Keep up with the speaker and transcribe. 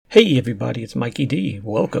Hey everybody, it's Mikey D.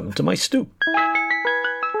 Welcome to my stoop.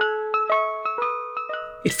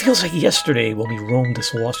 It feels like yesterday when we roamed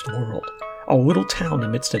this lost world, our little town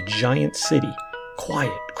amidst a giant city,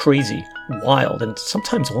 quiet, crazy, wild, and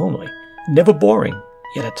sometimes lonely. Never boring,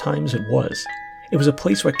 yet at times it was. It was a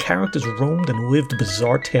place where characters roamed and lived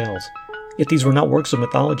bizarre tales, yet these were not works of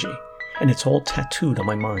mythology, and it's all tattooed on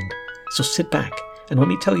my mind. So sit back and let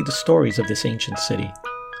me tell you the stories of this ancient city.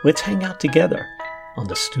 Let's hang out together on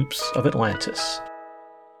the stoops of Atlantis.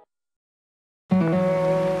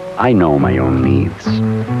 I know my own needs,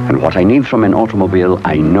 and what I need from an automobile,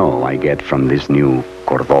 I know I get from this new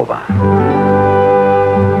Cordoba.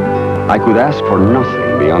 I could ask for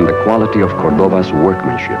nothing beyond the quality of Cordoba's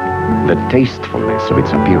workmanship, the tastefulness of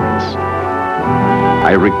its appearance.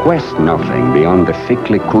 I request nothing beyond the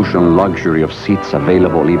thickly cushioned luxury of seats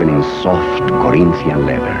available even in soft Corinthian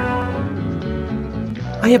leather.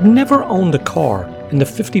 I have never owned a car in the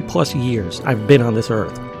 50-plus years I've been on this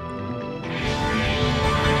earth.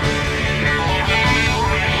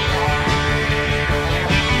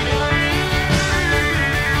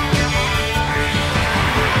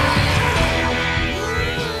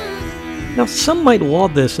 Now, some might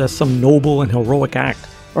laud this as some noble and heroic act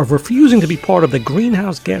of refusing to be part of the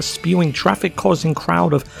greenhouse gas-spewing, traffic-causing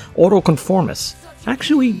crowd of autoconformists.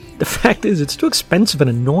 Actually, the fact is, it's too expensive and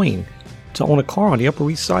annoying to own a car on the Upper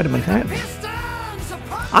East Side of Manhattan.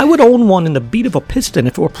 I would own one in the beat of a piston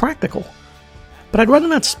if it were practical. But I'd rather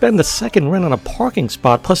not spend the second rent on a parking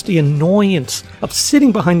spot, plus the annoyance of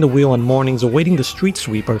sitting behind the wheel on mornings awaiting the street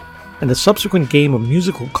sweeper and the subsequent game of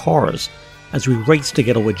musical cars as we race to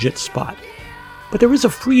get a legit spot. But there is a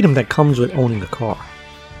freedom that comes with owning a car.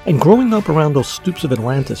 And growing up around those stoops of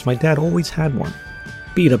Atlantis, my dad always had one.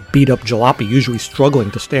 Be it a beat-up jalopy usually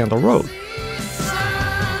struggling to stay on the road.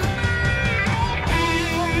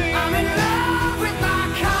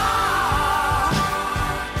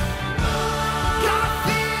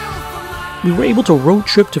 We were able to road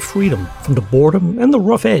trip to freedom from the boredom and the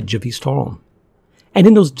rough edge of East Harlem. And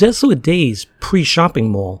in those desolate days pre-shopping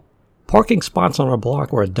mall, parking spots on our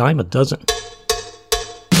block were a dime a dozen.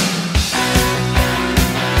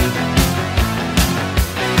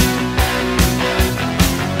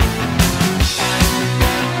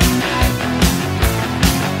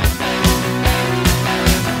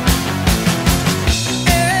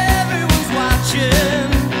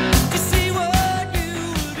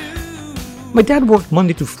 My dad worked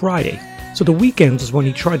Monday through Friday, so the weekends is when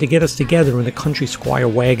he tried to get us together in the Country Squire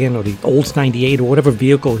wagon or the Olds 98 or whatever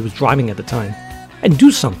vehicle he was driving at the time, and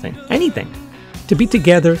do something, anything, to be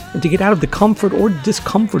together and to get out of the comfort or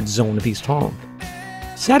discomfort zone of East Harlem.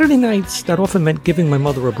 Saturday nights, that often meant giving my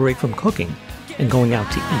mother a break from cooking and going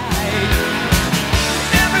out to eat.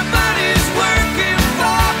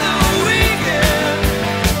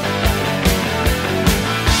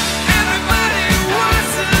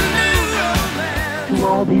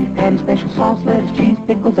 All beef patty, special sauce, lettuce, cheese,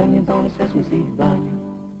 pickles, onions on a sesame seed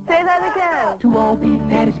bun. Say that again. 2 all beef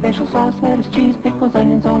patty, special sauce, lettuce, cheese, pickles,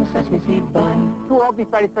 onions on a sesame seed bun. 2 all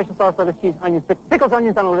beef patty, special sauce, lettuce, cheese, onions, pickles,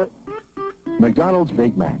 onions on a... McDonald's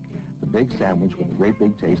Big Mac, the big sandwich with the great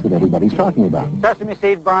big taste that everybody's talking about. Sesame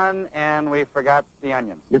seed bun, and we forgot the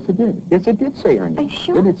onions. Yes, it did. Yes, it did say onion. Are you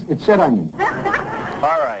sure? It said onion.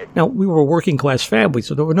 All right. Now, we were a working class family,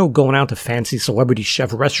 so there were no going out to fancy celebrity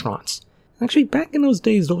chef restaurants. Actually, back in those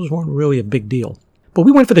days, those weren't really a big deal. But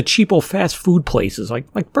we went for the cheapo fast food places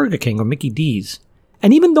like Burger King or Mickey D's.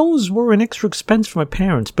 And even those were an extra expense for my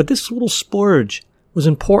parents, but this little splurge was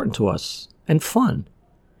important to us and fun.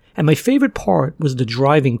 And my favorite part was the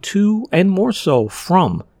driving to, and more so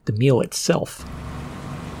from, the meal itself.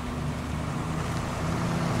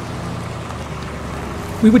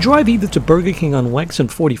 We would drive either to Burger King on Lex and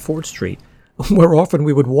 44th Street, where often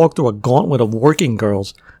we would walk through a gauntlet of working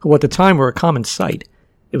girls who at the time were a common sight.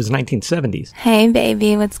 It was 1970s. Hey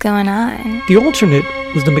baby, what's going on? The alternate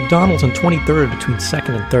was the McDonald's on 23rd between 2nd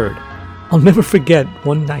and 3rd. I'll never forget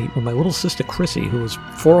one night when my little sister Chrissy, who was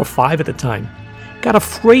 4 or 5 at the time, got a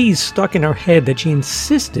phrase stuck in her head that she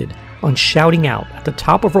insisted on shouting out at the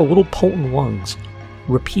top of her little potent lungs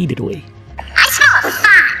repeatedly. I smell a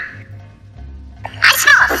fart! I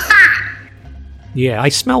smell a fart! Yeah, I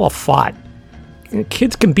smell a fart. And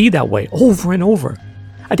kids can be that way over and over.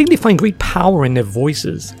 I think they find great power in their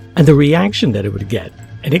voices and the reaction that it would get.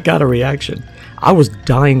 And it got a reaction. I was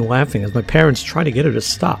dying laughing as my parents tried to get her to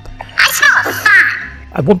stop. I smell a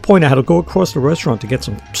fart! At one point I had to go across the restaurant to get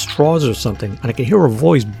some straws or something, and I could hear her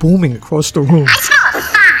voice booming across the room. I smell a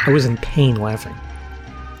fart! I was in pain laughing.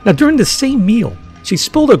 Now during the same meal, she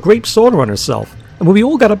spilled a grape soda on herself, and when we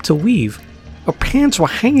all got up to leave, Her pants were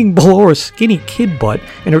hanging below her skinny kid butt,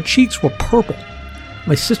 and her cheeks were purple.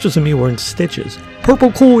 My sisters and me were in stitches. Purple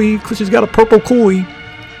coolie, because she's got a purple coolie.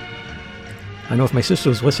 I know if my sister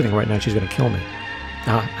was listening right now, she's going to kill me.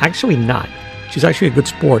 Actually not. She's actually a good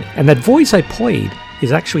sport. And that voice I played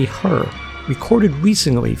is actually her, recorded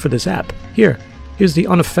recently for this app. Here's the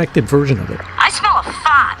unaffected version of it. I smell a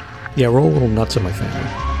fart. Yeah, we're all a little nuts in my family.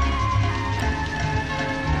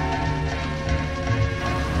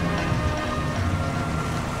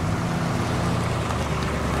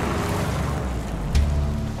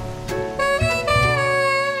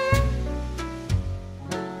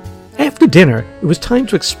 After dinner, it was time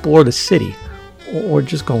to explore the city, or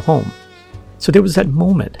just go home. So there was that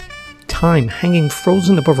moment, time hanging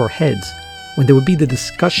frozen above our heads, when there would be the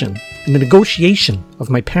discussion and the negotiation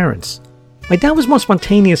of my parents. My dad was more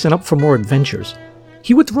spontaneous and up for more adventures.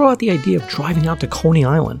 He would throw out the idea of driving out to Coney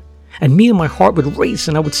Island, and me and my heart would race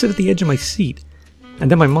and I would sit at the edge of my seat.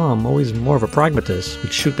 And then my mom, always more of a pragmatist,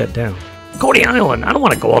 would shoot that down. Coney Island, I don't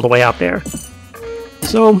want to go all the way out there.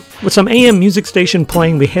 So, with some AM music station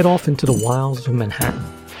playing, we head off into the wilds of Manhattan.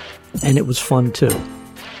 And it was fun too.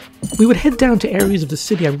 We would head down to areas of the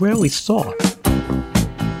city I rarely saw.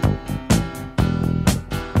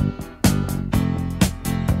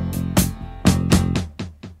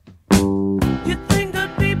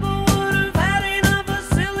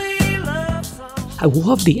 I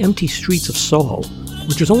loved the empty streets of Soho,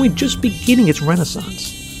 which was only just beginning its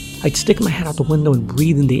renaissance. I'd stick my head out the window and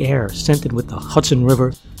breathe in the air, scented with the Hudson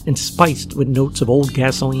River and spiced with notes of old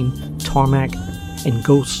gasoline, tarmac, and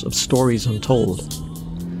ghosts of stories untold.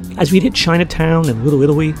 As we'd hit Chinatown and Little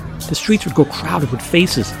Italy, the streets would go crowded with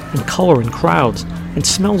faces and color and crowds and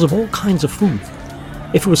smells of all kinds of food.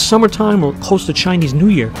 If it was summertime or close to Chinese New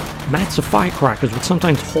Year, mats of firecrackers would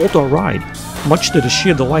sometimes halt our ride, much to the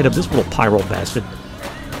sheer delight of this little pyro bastard.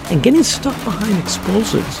 And getting stuck behind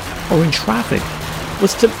explosives or in traffic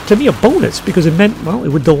was to me a bonus because it meant, well, it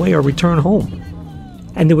would delay our return home.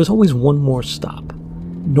 And there was always one more stop.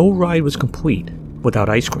 No ride was complete without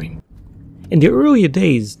ice cream. In the earlier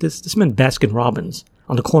days, this meant Baskin-Robbins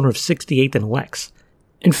on the corner of 68th and Lex.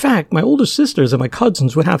 In fact, my older sisters and my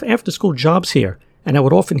cousins would have after-school jobs here, and I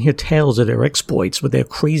would often hear tales of their exploits with their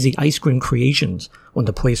crazy ice cream creations when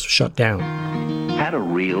the place was shut down. Had a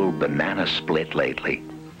real banana split lately?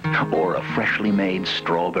 Or a freshly made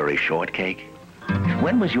strawberry shortcake?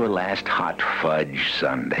 When was your last hot fudge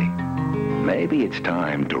sundae? Maybe it's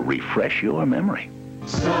time to refresh your memory.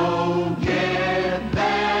 So get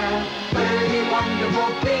that very wonderful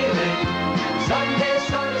feeling. Sunday,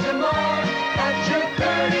 Sundays and more. That's your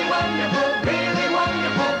very wonderful, really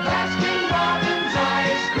wonderful Baskin-Robbins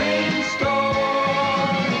ice cream store.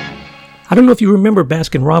 I don't know if you remember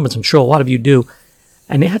Baskin-Robbins. I'm sure a lot of you do.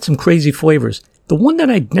 And they had some crazy flavors. The one that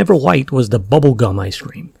I never liked was the bubblegum ice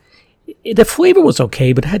cream. The flavor was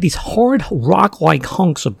okay, but it had these hard, rock-like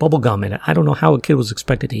hunks of bubblegum in it. I don't know how a kid was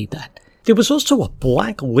expected to eat that. There was also a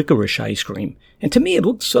black licorice ice cream, and to me it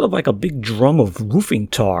looked sort of like a big drum of roofing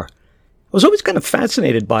tar. I was always kind of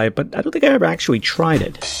fascinated by it, but I don't think I ever actually tried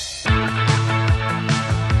it.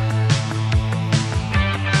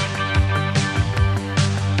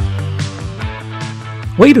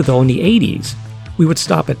 Later, though, in the 80s, we would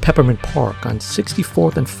stop at Peppermint Park on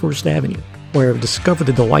 64th and 1st Avenue, where I discovered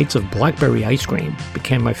the delights of blackberry ice cream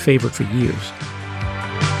became my favorite for years.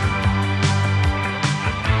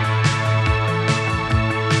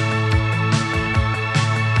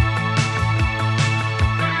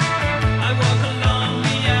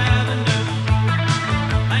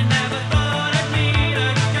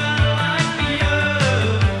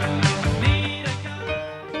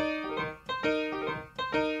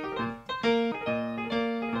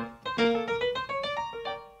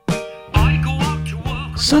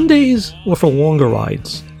 Sundays were for longer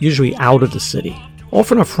rides, usually out of the city.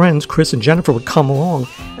 Often our friends, Chris and Jennifer, would come along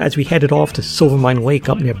as we headed off to Silvermine Lake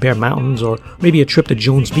up near Bear Mountains, or maybe a trip to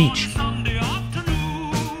Jones Beach.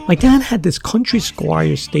 My dad had this Country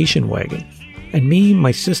Squire station wagon, and me,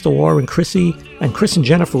 my sister Laura and Chrissy, and Chris and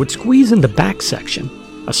Jennifer would squeeze in the back section,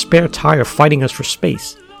 a spare tire fighting us for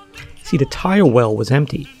space. See, the tire well was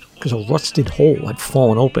empty because a rusted hole had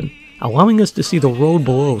fallen open, allowing us to see the road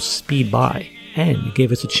below speed by. And it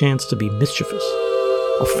gave us a chance to be mischievous.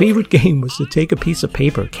 Our favorite game was to take a piece of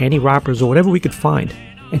paper, candy wrappers, or whatever we could find,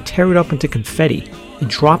 and tear it up into confetti, and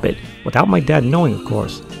drop it, without my dad knowing of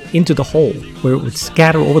course, into the hole, where it would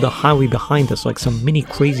scatter over the highway behind us like some mini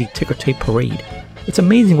crazy ticker tape parade. It's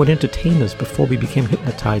amazing what entertained us before we became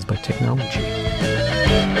hypnotized by technology.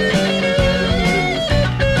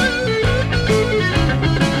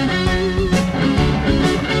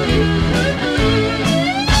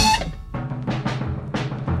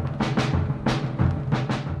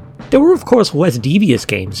 There were, of course, less devious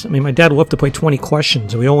games. I mean, my dad loved to play 20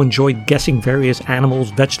 questions, and we all enjoyed guessing various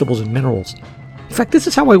animals, vegetables, and minerals. In fact, this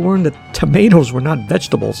is how I learned that tomatoes were not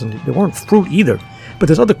vegetables, and they weren't fruit either. But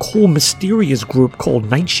this other cool, mysterious group called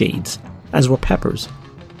nightshades, as were peppers.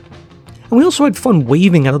 And we also had fun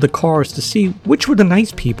waving at other cars to see which were the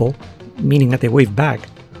nice people, meaning that they waved back,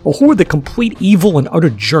 or who were the complete evil and utter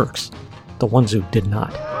jerks, the ones who did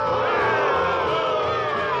not.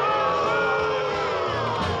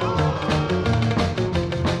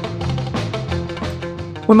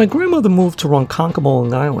 When my grandmother moved to Ronkonkoma,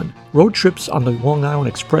 Long Island, road trips on the Long Island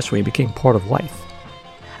Expressway became part of life.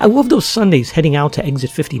 I loved those Sundays heading out to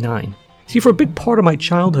exit 59. See, for a big part of my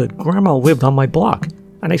childhood, Grandma lived on my block,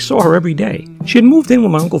 and I saw her every day. She had moved in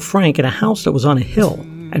with my Uncle Frank in a house that was on a hill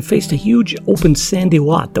and faced a huge open sandy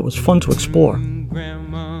lot that was fun to explore.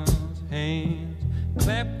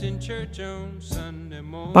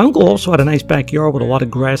 My uncle also had a nice backyard with a lot of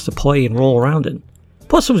grass to play and roll around in.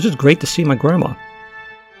 Plus, it was just great to see my grandma.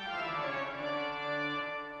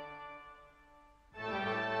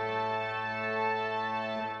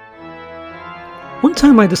 One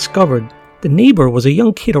time I discovered the neighbor was a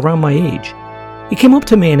young kid around my age. He came up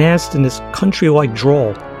to me and asked in this country-like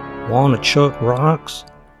drawl, "Wanna chuck rocks?"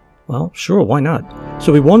 Well, sure, why not?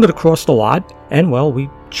 So we wandered across the lot, and, well, we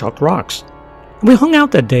chucked rocks. And we hung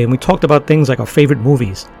out that day and we talked about things like our favorite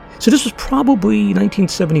movies. So this was probably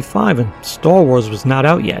 1975 and Star Wars was not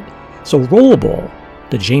out yet. So Rollerball,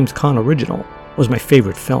 the James Caan original, was my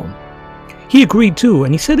favorite film. He agreed too,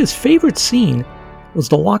 and he said his favorite scene was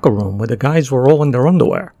the locker room where the guys were all in their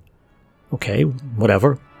underwear. Okay,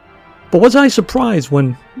 whatever. But was I surprised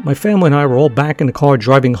when my family and I were all back in the car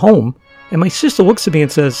driving home, and my sister looks at me and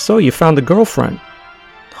says, "So, you found a girlfriend?"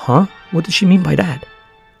 Huh? What did she mean by that?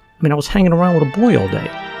 I mean, I was hanging around with a boy all day.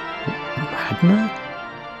 Hadn't I?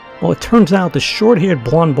 Well, it turns out the short-haired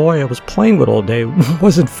blonde boy I was playing with all day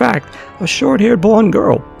was, in fact, a short-haired blonde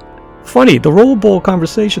girl. Funny, the rollerball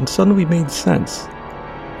conversation suddenly made sense.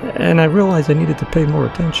 And I realized I needed to pay more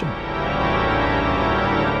attention.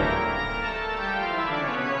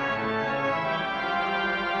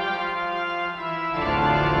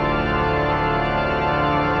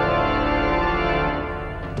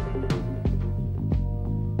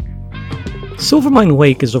 Silvermine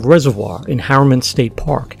Lake is a reservoir in Harriman State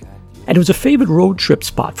Park, and it was a favorite road trip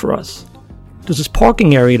spot for us. There's this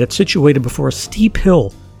parking area that's situated before a steep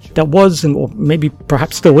hill that was, or maybe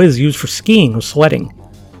perhaps still is, used for skiing or sledding.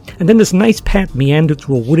 And then this nice path meandered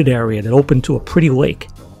through a wooded area that opened to a pretty lake.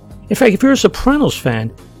 In fact, if you're a Sopranos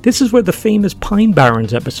fan, this is where the famous Pine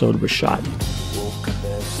Barrens episode was shot.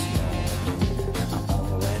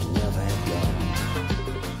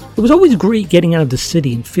 It was always great getting out of the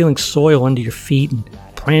city and feeling soil under your feet and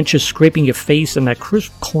branches scraping your face and that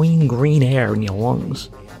crisp, clean green air in your lungs.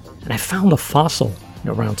 And I found a fossil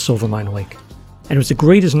around Silvermine Lake, and it was the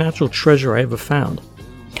greatest natural treasure I ever found.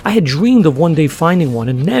 I had dreamed of one day finding one,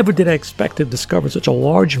 and never did I expect to discover such a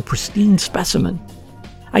large and pristine specimen.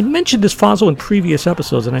 I mentioned this fossil in previous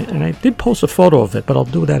episodes, and I did post a photo of it, but I'll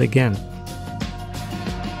do that again.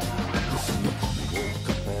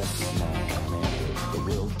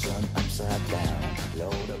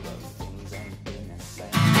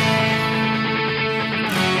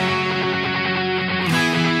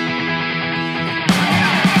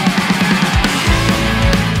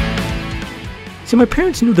 See, my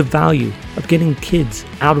parents knew the value of getting kids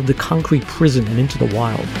out of the concrete prison and into the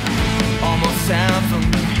wild. Almost south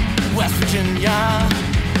from West Virginia,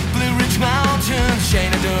 Blue Ridge Mountains,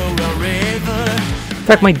 Shenandoah River. In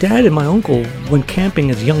fact, my dad and my uncle went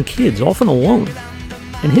camping as young kids, often alone.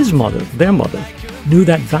 And his mother, their mother, knew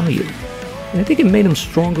that value. And I think it made them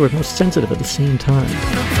stronger and more sensitive at the same time.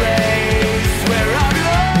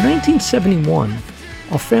 In 1971,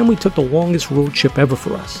 our family took the longest road trip ever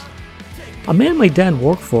for us. A man my dad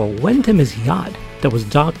worked for lent him his yacht that was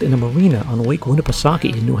docked in a marina on Lake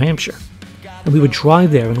Winnipesaukee in New Hampshire. And we would drive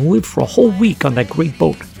there and live for a whole week on that great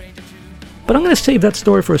boat. But I'm going to save that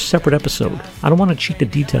story for a separate episode. I don't want to cheat the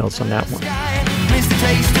details on that one.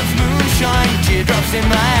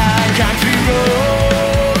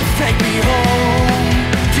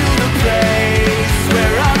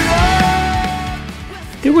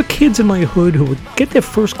 There were kids in my hood who would get their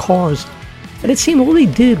first cars, and it seemed all they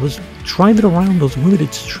did was drive it around those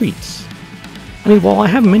limited streets. I mean, while I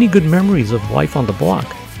have many good memories of life on the block,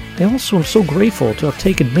 I also am so grateful to have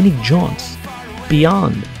taken many jaunts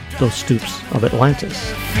beyond those stoops of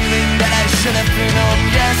Atlantis.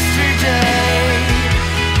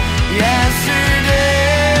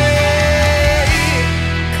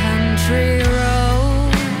 Country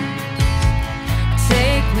road,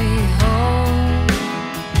 take me home.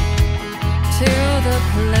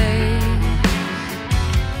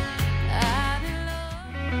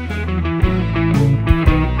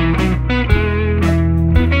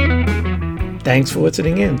 Thanks for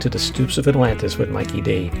listening in to the Stoops of Atlantis with Mikey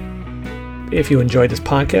D. If you enjoyed this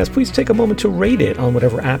podcast, please take a moment to rate it on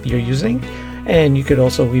whatever app you're using. And you could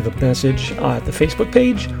also leave a message at the Facebook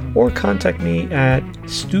page or contact me at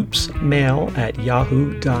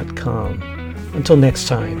stoopsmail@yahoo.com. Until next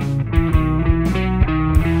time.